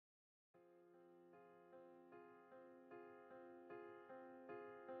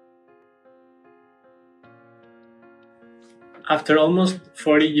After almost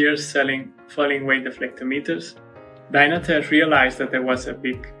 40 years selling falling weight deflectometers, Dynatest realized that there was a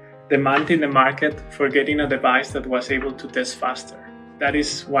big demand in the market for getting a device that was able to test faster. That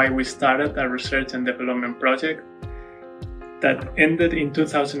is why we started a research and development project that ended in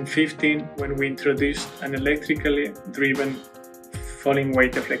 2015 when we introduced an electrically driven falling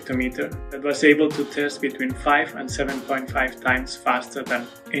weight deflectometer that was able to test between 5 and 7.5 times faster than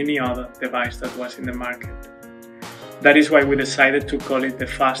any other device that was in the market. That is why we decided to call it the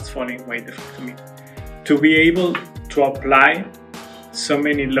Fast Falling Weight Deflectometer. To be able to apply so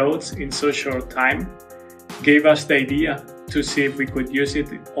many loads in so short time gave us the idea to see if we could use it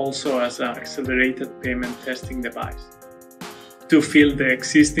also as an accelerated pavement testing device to fill the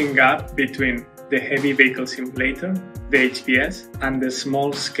existing gap between the heavy vehicle simulator, the HVS, and the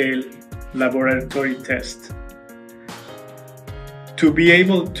small-scale laboratory test. To be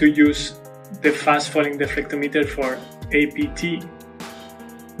able to use the fast falling deflectometer for APT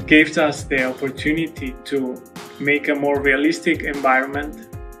gives us the opportunity to make a more realistic environment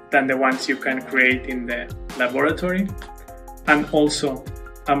than the ones you can create in the laboratory, and also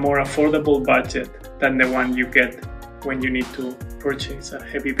a more affordable budget than the one you get when you need to purchase a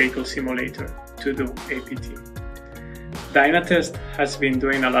heavy vehicle simulator to do APT. Dynatest has been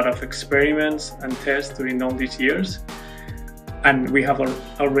doing a lot of experiments and tests during all these years, and we have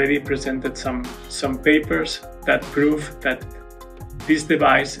already presented some papers that prove that this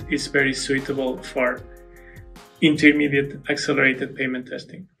device is very suitable for intermediate accelerated pavement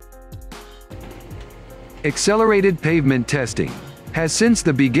testing. Accelerated pavement testing has since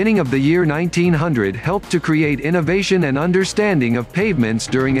the beginning of the year 1900 helped to create innovation and understanding of pavements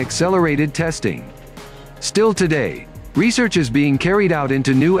during accelerated testing. Still today, research is being carried out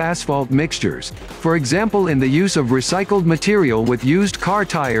into new asphalt mixtures, for example in the use of recycled material with used car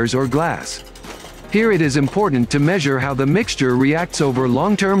tires or glass. Here it is important to measure how the mixture reacts over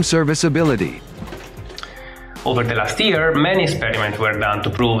long-term serviceability. Over the last year, many experiments were done to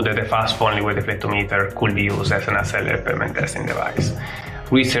prove that the fast falling weight deflectometer could be used as an accelerated pavement testing device.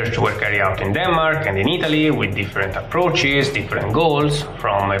 Research were carried out in Denmark and in Italy with different approaches, different goals,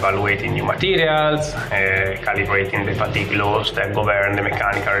 from evaluating new materials, calibrating the fatigue laws that govern the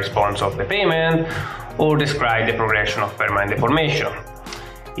mechanical response of the pavement, or describe the progression of permanent deformation.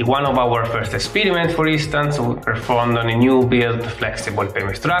 In one of our first experiments, for instance, we performed on a new built flexible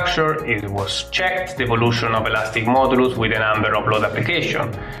pavement structure. It was checked the evolution of elastic modulus with a number of load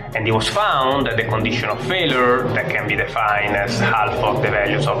applications, and it was found that the condition of failure, that can be defined as half of the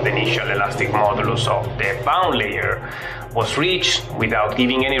values of the initial elastic modulus of the bound layer, was reached without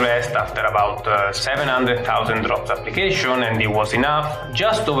giving any rest after about 700,000 drops application, and it was enough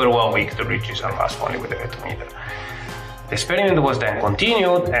just over 1 week to reach this fast falling weight deflectometer. The experiment was then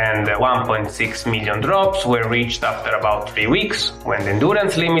continued, and 1.6 million drops were reached after about 3 weeks, when the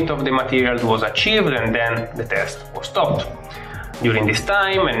endurance limit of the material was achieved, and then the test was stopped. During this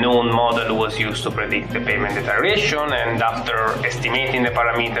time, a known model was used to predict the pavement deterioration, and after estimating the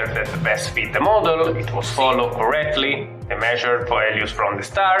parameter that best fit the model, it was followed correctly and measured values from the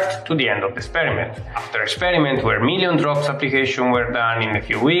start to the end of the experiment. After experiment where million drops application were done in a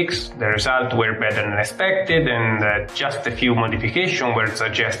few weeks, the results were better than expected, and just a few modifications were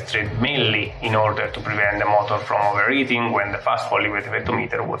suggested mainly in order to prevent the motor from overheating when the fast falling weight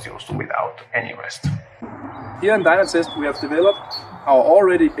deflectometer was used without any rest. Here in Dynatest we have developed our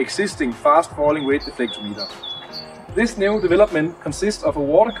already existing fast falling weight deflectometer. This new development consists of a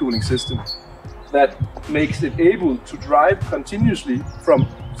water cooling system that makes it able to drive continuously from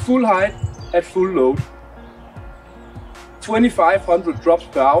full height at full load. 2,500 drops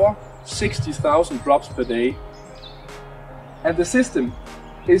per hour, 60,000 drops per day. And the system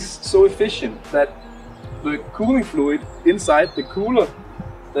is so efficient that the cooling fluid inside the cooler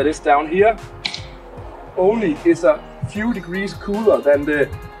that is down here only is a few degrees cooler than the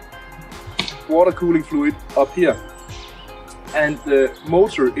water cooling fluid up here, and the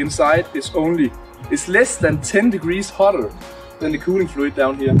motor inside is less than 10 degrees hotter than the cooling fluid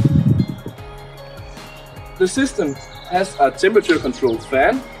down here. The system has a temperature controlled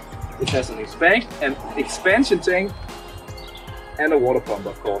fan, it has an expansion tank, and a water pump,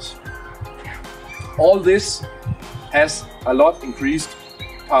 of course. All this has a lot increased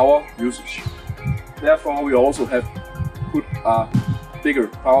power usage. Therefore, we also have put a bigger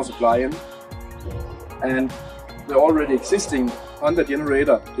power supply in, and the already existing Honda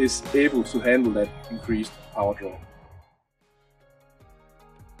generator is able to handle that increased power draw.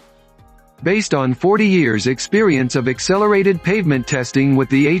 Based on 40 years' experience of accelerated pavement testing with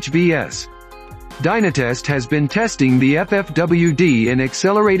the HVS, Dynatest has been testing the FFWD in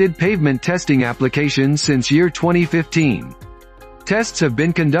accelerated pavement testing applications since year 2015. Tests have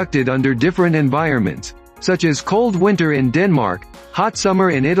been conducted under different environments, such as cold winter in Denmark, hot summer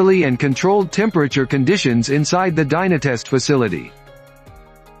in Italy and controlled temperature conditions inside the Dynatest facility.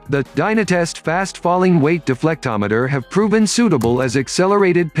 The Dynatest Fast Falling Weight Deflectometer have proven suitable as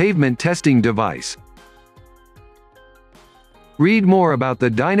accelerated pavement testing device. Read more about the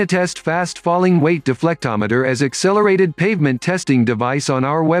Dynatest Fast Falling Weight Deflectometer as accelerated pavement testing device on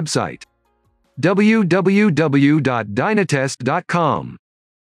our website, www.dynatest.com.